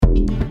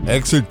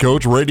Exit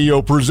Coach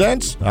Radio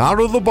presents Out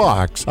of the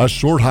Box, a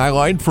short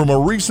highlight from a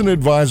recent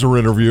advisor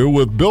interview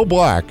with Bill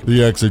Black,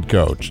 the Exit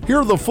Coach.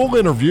 Hear the full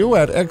interview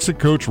at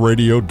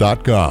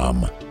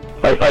exitcoachradio.com.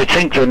 I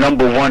think the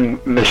number one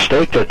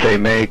mistake that they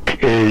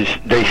make is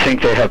they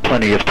think they have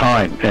plenty of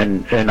time,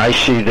 and I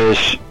see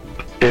this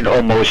in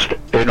almost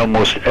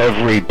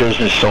every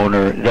business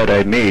owner that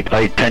I meet.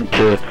 I tend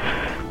to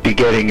be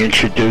getting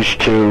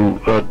introduced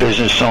to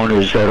business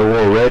owners that are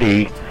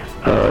already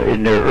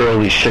in their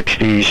early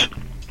 60s,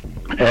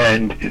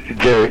 and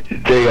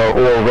they are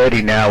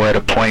already now at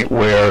a point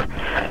where,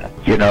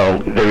 you know,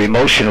 they're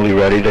emotionally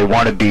ready. They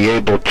want to be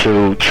able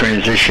to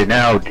transition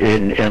out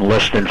in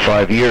less than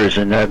 5 years,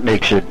 and that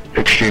makes it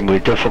extremely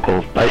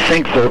difficult. I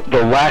think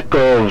the lack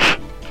of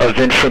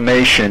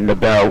information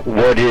about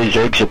what is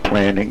exit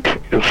planning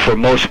for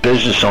most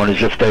business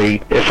owners,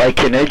 if I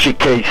can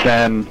educate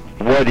them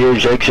what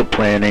is exit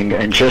planning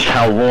and just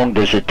how long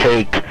does it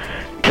take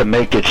to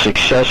make it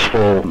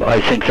successful, I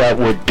think that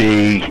would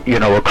be, you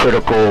know, a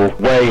critical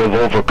way of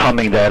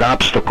overcoming that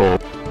obstacle.